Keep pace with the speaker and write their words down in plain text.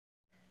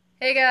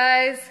Hey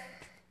guys,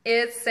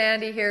 it's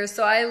Sandy here.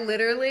 So I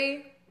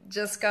literally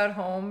just got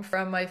home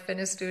from my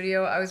fitness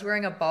studio. I was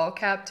wearing a ball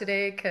cap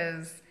today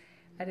because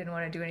I didn't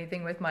want to do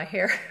anything with my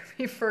hair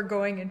before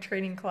going and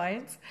training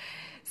clients.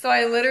 So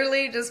I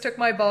literally just took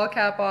my ball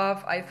cap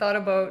off. I thought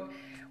about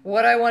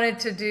what I wanted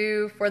to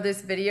do for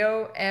this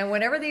video, and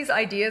whenever these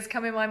ideas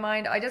come in my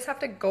mind, I just have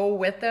to go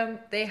with them.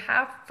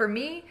 For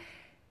me,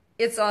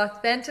 it's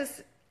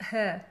authentic.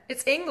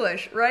 It's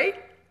English, right?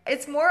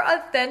 It's more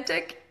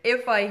authentic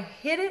if I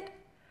hit it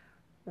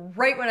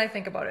right when I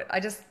think about it.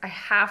 I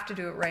have to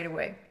do it right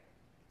away.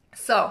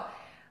 So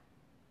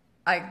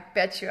I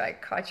bet you I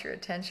caught your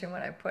attention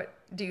when I put,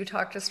 do you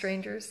talk to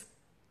strangers?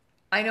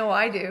 I know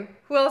I do.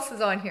 Who else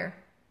is on here?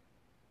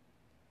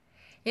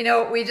 You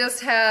know, we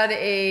just had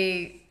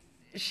a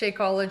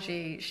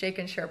Shakeology Shake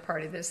and Share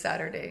party this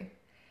Saturday.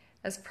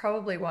 That's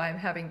probably why I'm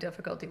having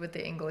difficulty with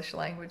the English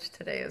language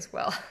today as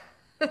well.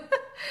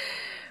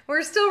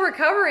 We're still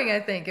recovering,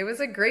 I think. It was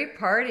a great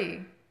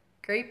party.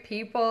 Great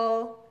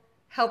people,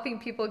 helping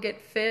people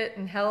get fit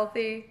and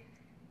healthy.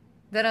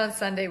 Then on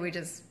Sunday, we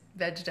just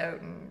vegged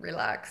out and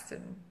relaxed,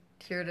 and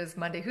here it is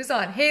Monday. Who's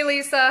on? Hey,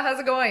 Lisa, how's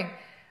it going?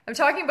 I'm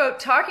talking about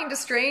talking to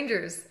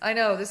strangers. I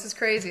know, this is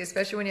crazy,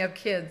 especially when you have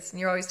kids and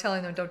you're always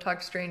telling them don't talk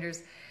to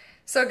strangers.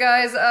 So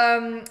guys,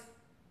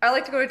 I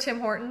like to go to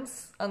Tim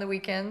Hortons on the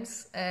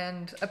weekends,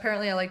 and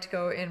apparently I like to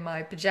go in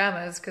my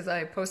pajamas because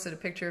I posted a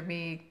picture of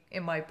me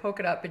in my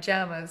polka dot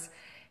pajamas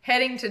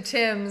heading to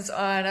Tim's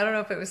on, I don't know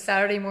if it was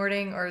Saturday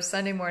morning or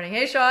Sunday morning.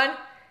 Hey Sean,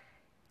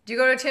 do you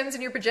go to Tim's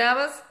in your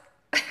pajamas?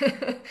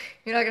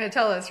 You're not going to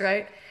tell us,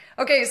 right?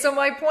 Okay, so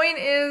my point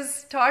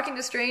is talking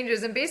to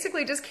strangers and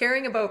basically just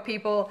caring about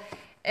people.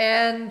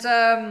 And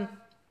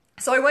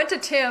so I went to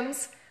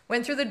Tim's,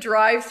 went through the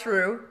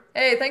drive-through.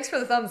 Hey, thanks for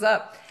the thumbs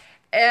up.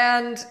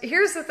 And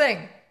here's the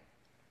thing.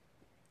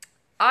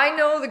 I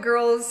know the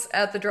girls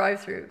at the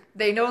drive-thru.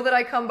 They know that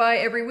I come by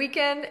every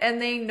weekend,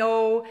 and they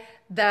know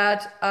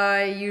that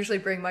I usually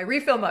bring my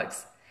refill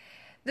mugs.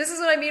 This is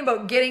what I mean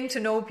about getting to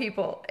know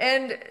people.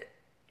 And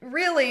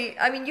really,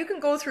 I mean, you can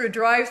go through a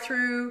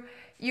drive-thru,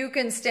 you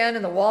can stand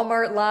in the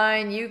Walmart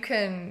line, you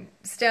can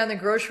stand in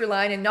the grocery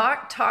line and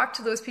not talk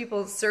to those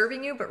people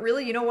serving you, but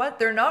really, you know what?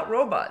 They're not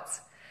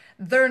robots.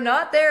 They're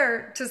not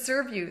there to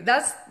serve you.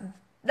 That's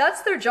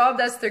their job,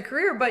 that's their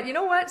career. But you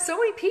know what? So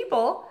many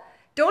people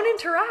don't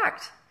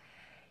interact.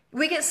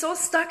 We get so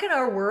stuck in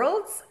our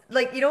worlds,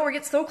 like, you know, we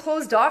get so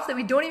closed off that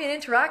we don't even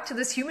interact to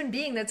this human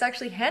being that's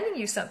actually handing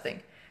you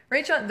something.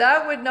 Right, Sean?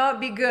 That would not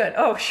be good.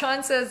 Oh,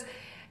 Sean says,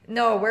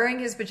 no, wearing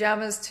his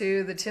pajamas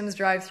to the Tim's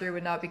drive-thru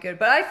would not be good.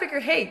 But I figure,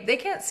 hey, they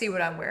can't see what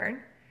I'm wearing.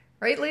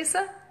 Right,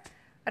 Lisa?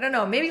 I don't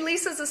know. Maybe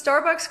Lisa's a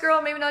Starbucks girl,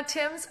 maybe not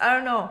Tim's. I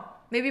don't know.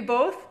 Maybe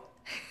both?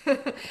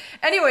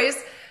 Anyways,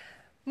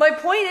 my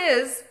point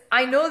is,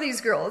 I know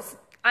these girls.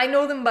 I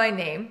know them by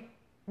name.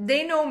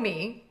 They know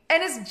me,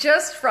 and it's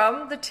just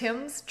from the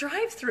Tim's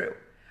drive-thru.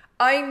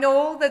 I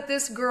know that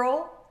this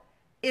girl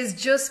is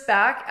just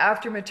back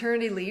after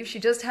maternity leave. She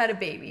just had a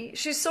baby.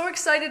 She's so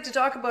excited to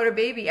talk about her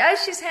baby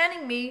as she's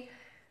handing me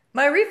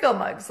my refill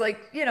mugs,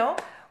 like, you know,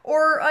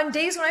 or on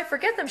days when I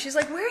forget them, she's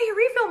like, where are your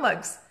refill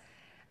mugs?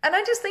 And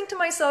I just think to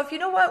myself, you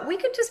know what? We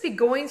could just be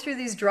going through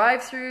these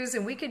drive-thrus,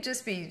 and we could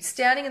just be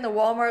standing in the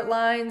Walmart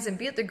lines and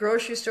be at the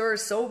grocery store,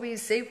 Sobeys,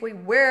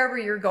 Safeway, wherever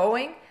you're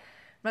going.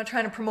 I'm not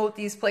trying to promote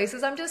these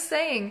places. I'm just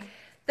saying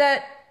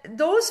that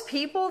those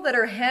people that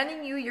are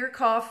handing you your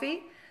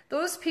coffee,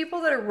 those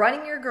people that are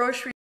running your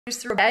groceries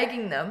through,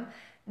 bagging them,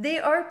 they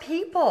are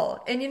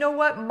people. And you know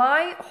what?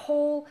 My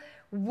whole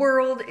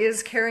world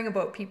is caring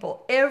about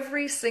people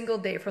every single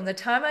day. From the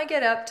time I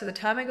get up to the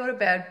time I go to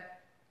bed,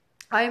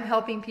 I am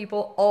helping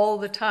people all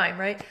the time,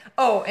 right?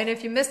 Oh, and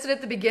if you missed it at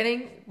the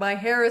beginning, my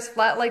hair is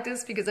flat like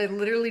this because I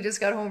literally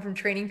just got home from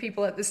training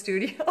people at the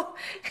studio.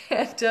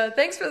 And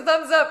thanks for the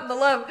thumbs up and the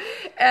love.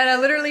 And I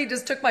literally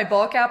just took my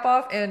ball cap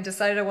off and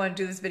decided I want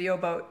to do this video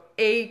about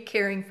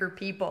caring for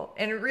people.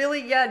 And it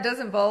really, yeah, it does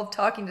involve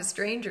talking to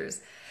strangers.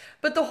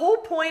 But the whole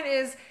point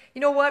is, you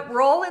know what?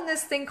 We're all in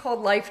this thing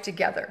called life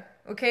together,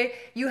 okay?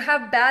 You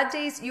have bad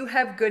days, you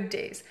have good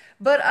days.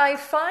 But I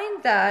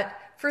find that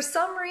for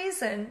some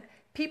reason,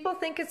 people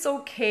think it's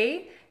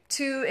okay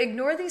to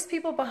ignore these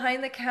people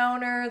behind the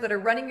counter that are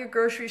running your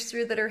groceries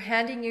through, that are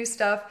handing you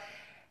stuff.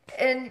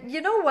 And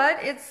you know what?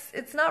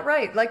 It's not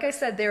right. Like I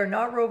said, they are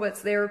not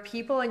robots. They are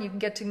people, and you can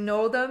get to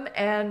know them.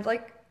 And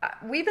like,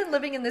 we've been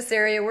living in this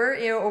area. We're,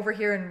 you know, over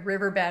here in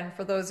Riverbend,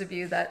 for those of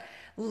you that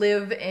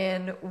live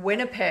in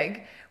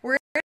Winnipeg. We're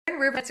in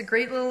Riverbend. It's a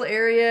great little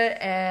area,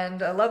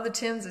 and I love the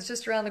Tim's. It's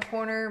just around the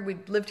corner.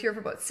 We've lived here for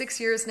about 6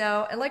 years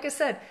now. And like I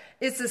said,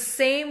 it's the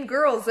same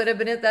girls that have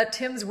been at that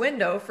Tim's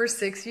window for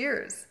 6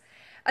 years.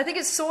 I think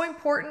it's so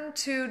important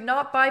to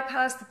not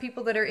bypass the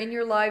people that are in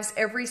your lives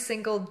every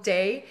single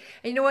day.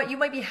 And you know what? You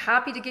might be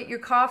happy to get your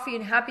coffee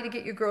and happy to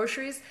get your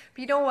groceries,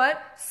 but you know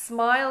what?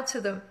 Smile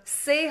to them.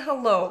 Say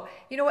hello.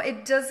 You know what?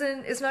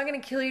 It's not going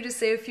to kill you to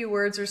say a few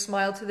words or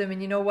smile to them.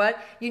 And you know what?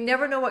 You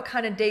never know what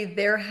kind of day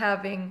they're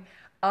having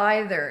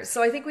either.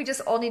 So I think we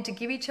just all need to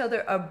give each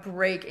other a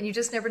break, and you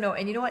just never know.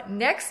 And you know what?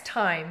 Next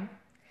time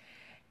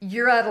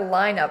you're at a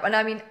lineup. And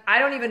I mean, I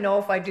don't even know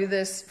if I do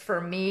this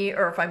for me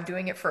or if I'm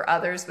doing it for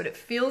others, but it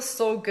feels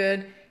so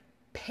good.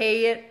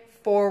 Pay it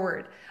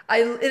forward.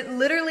 It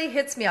literally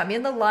hits me. I'm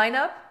in the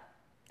lineup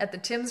at the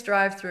Tim's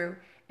drive-thru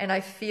and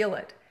I feel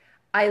it.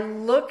 I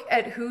look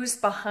at who's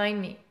behind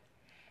me.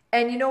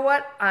 And you know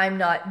what? I'm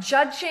not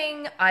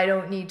judging. I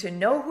don't need to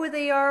know who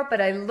they are, but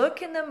I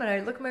look in them and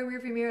I look in my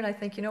rearview mirror and I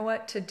think, you know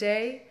what?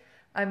 Today,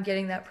 I'm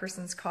getting that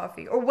person's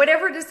coffee or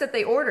whatever it is that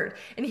they ordered.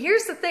 And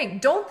here's the thing.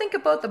 Don't think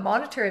about the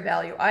monetary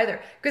value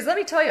either. Because let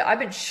me tell you, I've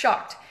been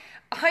shocked.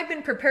 I've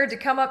been prepared to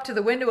come up to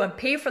the window and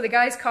pay for the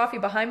guy's coffee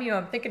behind me.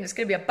 I'm thinking it's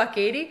going to be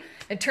 $1.80.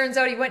 And turns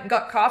out he went and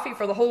got coffee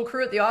for the whole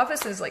crew at the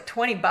office and it's like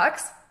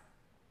 $20.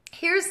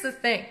 Here's the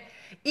thing.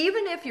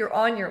 Even if you're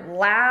on your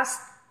last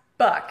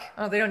buck.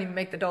 Oh, they don't even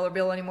make the dollar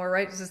bill anymore,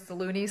 right? It's just the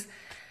loonies.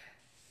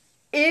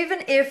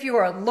 Even if you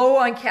are low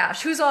on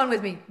cash, who's on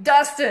with me?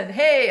 Dustin,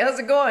 hey, how's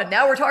it going?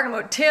 Now we're talking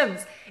about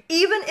Tim's.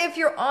 Even if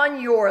you're on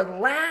your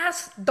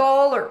last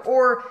dollar,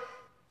 or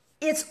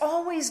it's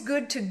always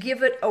good to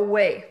give it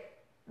away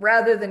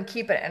rather than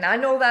keep it. And I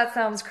know that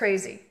sounds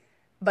crazy,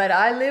 but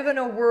I live in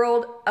a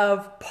world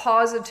of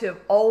positive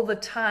all the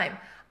time.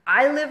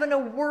 I live in a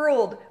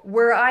world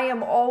where I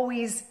am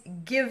always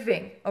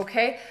giving,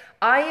 okay?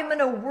 I am in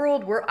a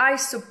world where I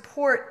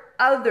support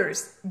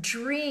others,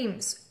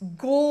 dreams,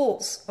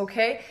 goals,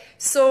 okay?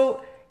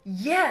 So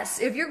yes,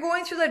 if you're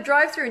going through that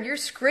drive-thru and you're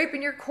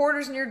scraping your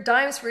quarters and your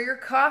dimes for your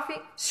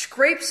coffee,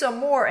 scrape some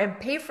more and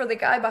pay for the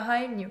guy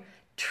behind you.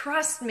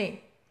 Trust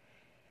me,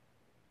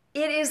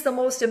 it is the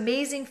most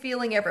amazing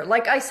feeling ever.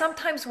 Like, I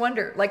sometimes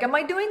wonder, like, am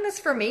I doing this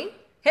for me?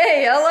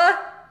 Hey, Ella.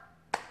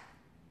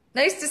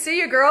 Nice to see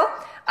you, girl.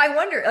 I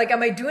wonder, like,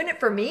 am I doing it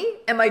for me?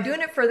 Am I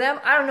doing it for them?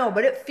 I don't know,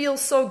 but it feels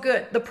so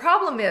good. The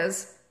problem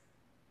is,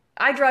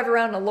 I drive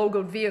around in a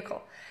logoed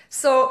vehicle.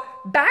 So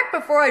back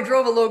before I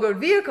drove a logoed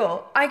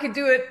vehicle, I could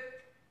do it,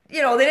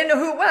 you know, they didn't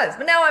know who it was.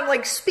 But now I'm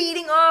like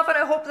speeding off and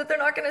I hope that they're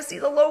not going to see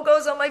the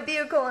logos on my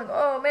vehicle. And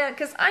oh man,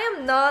 because I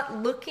am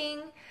not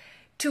looking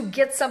to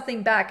get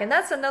something back. And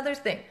that's another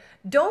thing.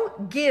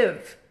 Don't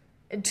give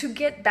to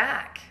get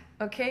back,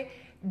 okay?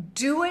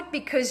 Do it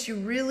because you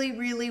really,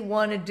 really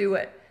want to do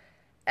it.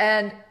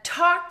 And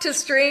talk to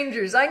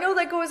strangers. I know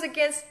that goes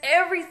against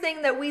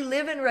everything that we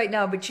live in right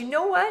now, but you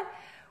know what?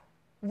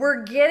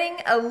 We're getting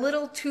a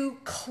little too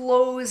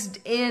closed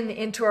in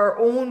into our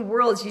own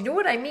worlds. You know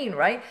what I mean,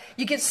 right?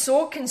 You get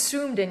so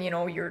consumed in, you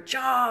know, your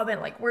job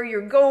and like where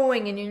you're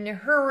going and you're in a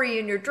hurry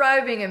and you're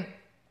driving and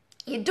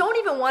you don't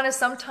even want to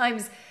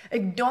sometimes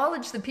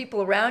acknowledge the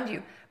people around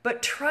you.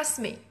 But trust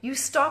me, you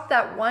stop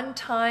that one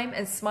time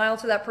and smile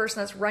to that person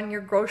that's running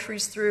your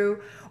groceries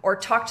through, or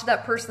talk to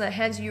that person that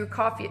hands you your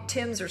coffee at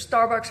Tim's or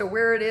Starbucks or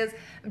where it is.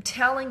 I'm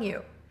telling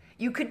you,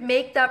 you could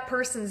make that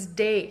person's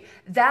day.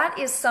 That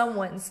is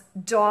someone's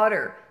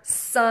daughter,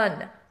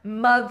 son,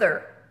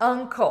 mother,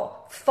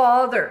 uncle,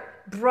 father,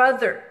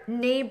 brother,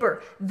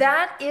 neighbor.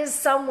 That is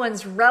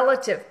someone's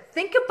relative.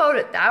 Think about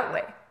it that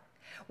way.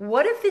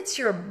 What if it's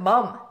your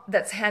mom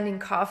that's handing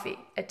coffee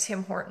at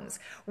Tim Hortons?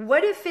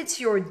 What if it's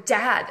your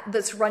dad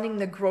that's running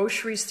the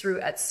groceries through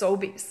at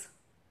Sobeys?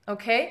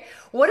 Okay?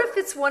 What if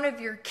it's one of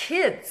your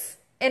kids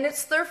and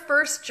it's their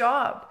first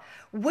job?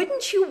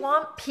 Wouldn't you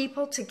want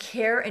people to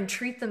care and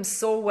treat them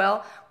so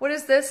well? What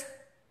is this?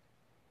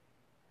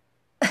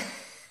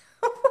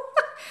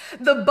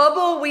 The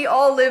bubble we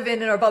all live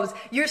in our bubbles.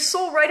 You're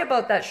so right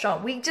about that,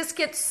 Sean. We just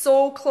get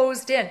so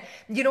closed in.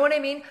 You know what I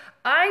mean?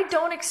 I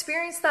don't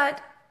experience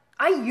that.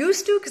 I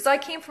used to, because I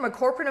came from a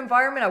corporate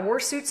environment. I wore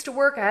suits to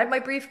work. I had my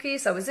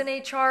briefcase. I was in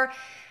HR.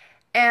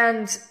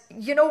 And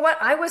you know what?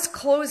 I was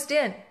closed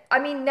in. I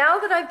mean, now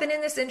that I've been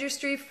in this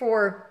industry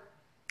for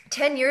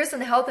 10 years in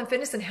the health and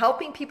fitness and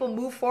helping people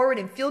move forward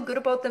and feel good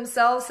about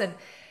themselves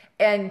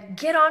and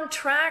get on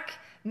track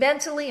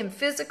mentally and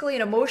physically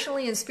and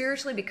emotionally and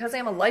spiritually, because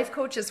I'm a life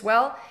coach as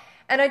well.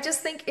 And I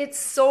just think it's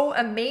so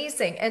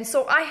amazing. And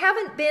so I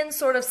haven't been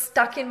sort of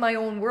stuck in my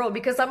own world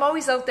because I'm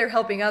always out there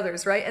helping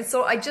others, right? And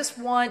so I just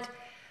want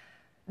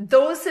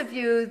those of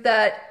you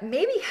that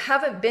maybe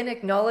haven't been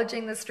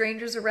acknowledging the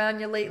strangers around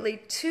you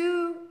lately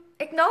to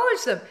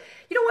acknowledge them.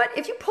 You know what?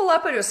 If you pull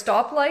up at a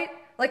stoplight,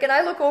 like, and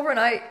I look over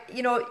and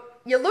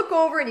you look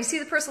over and you see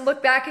the person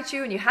look back at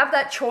you and you have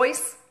that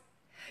choice.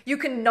 You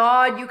can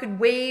nod, you could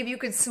wave, you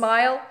could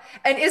smile.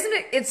 And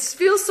it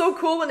feels so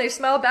cool when they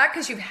smile back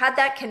because you've had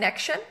that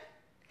connection.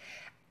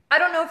 I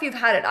don't know if you've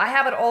had it. I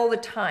have it all the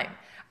time.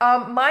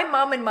 My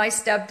mom and my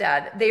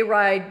stepdad, they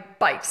ride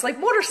bikes, like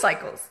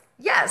motorcycles.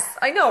 Yes,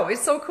 I know.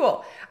 It's so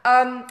cool.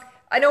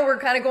 I know we're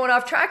kind of going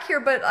off track here,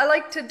 but I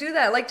like to do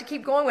that. I like to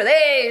keep going with,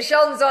 hey,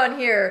 Sheldon's on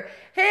here.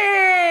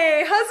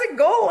 Hey, how's it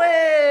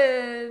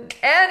going?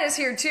 Anne is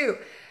here too.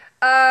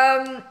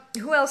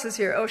 Who else is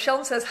here? Oh,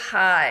 Sheldon says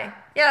hi.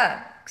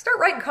 Yeah, start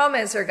writing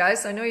comments there,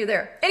 guys. So I know you're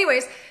there.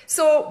 Anyways,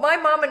 so my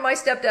mom and my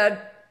stepdad,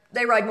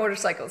 they ride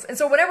motorcycles. And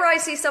so whenever I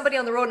see somebody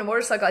on the road in a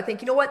motorcycle, I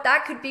think, you know what?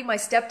 That could be my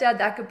stepdad.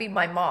 That could be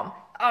my mom.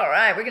 All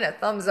right, we're going to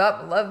thumbs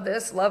up. Love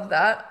this, love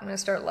that. I'm going to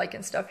start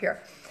liking stuff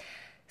here.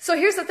 So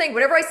here's the thing.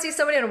 Whenever I see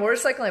somebody on a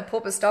motorcycle and I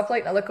pull up a stoplight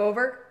and I look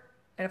over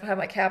And if I have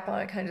my cap on,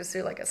 I kind of just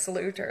do like a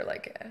salute or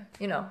like,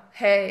 you know,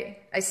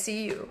 hey, I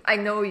see you. I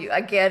know you. I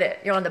get it.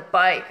 You're on the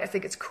bike. I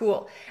think it's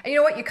cool. And you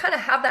know what? You kind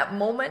of have that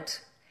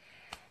moment.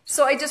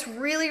 So I just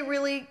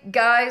really,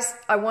 guys,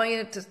 I want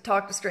you to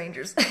talk to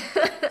strangers.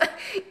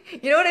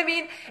 You know what I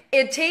mean?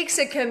 It takes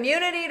a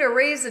community to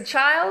raise a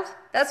child.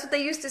 That's what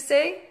they used to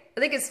say.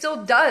 I think it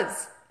still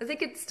does. I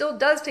think it still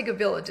does take a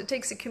village. It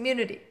takes a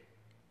community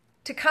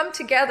to come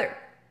together,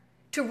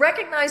 to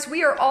recognize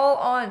we are all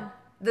on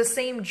the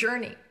same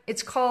journey.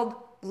 It's called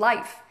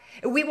life.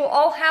 And we will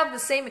all have the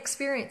same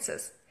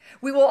experiences.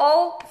 We will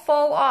all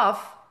fall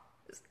off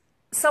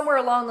somewhere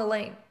along the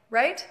lane,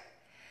 right?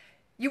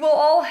 You will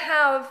all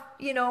have,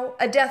 you know,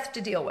 a death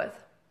to deal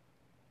with.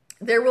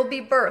 There will be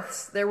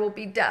births. There will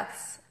be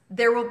deaths.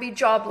 There will be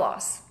job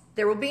loss.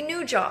 There will be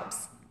new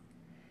jobs.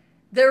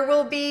 There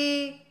will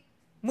be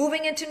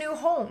moving into new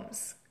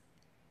homes.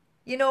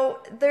 You know,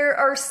 there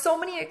are so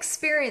many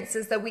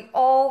experiences that we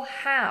all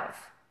have,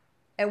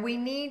 and we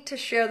need to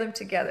share them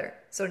together.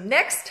 So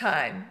next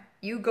time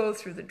you go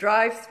through the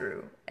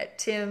drive-thru at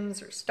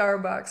Tim's or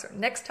Starbucks, or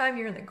next time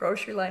you're in the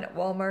grocery line at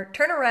Walmart,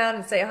 turn around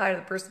and say hi to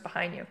the person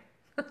behind you.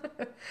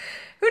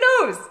 Who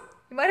knows?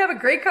 You might have a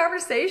great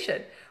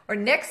conversation. Or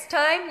next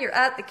time you're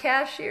at the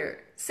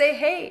cashier, say,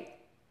 hey,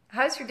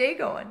 how's your day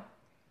going?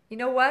 You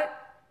know what?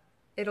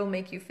 It'll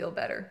make you feel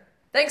better.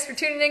 Thanks for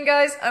tuning in,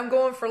 guys. I'm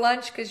going for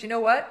lunch because you know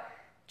what?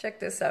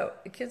 Check this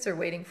out. The kids are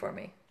waiting for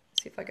me.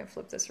 See if I can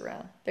flip this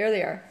around. There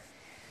they are.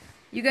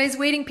 You guys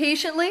waiting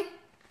patiently?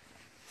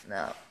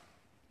 No.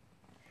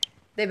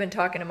 They've been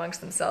talking amongst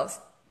themselves.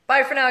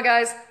 Bye for now,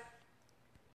 guys.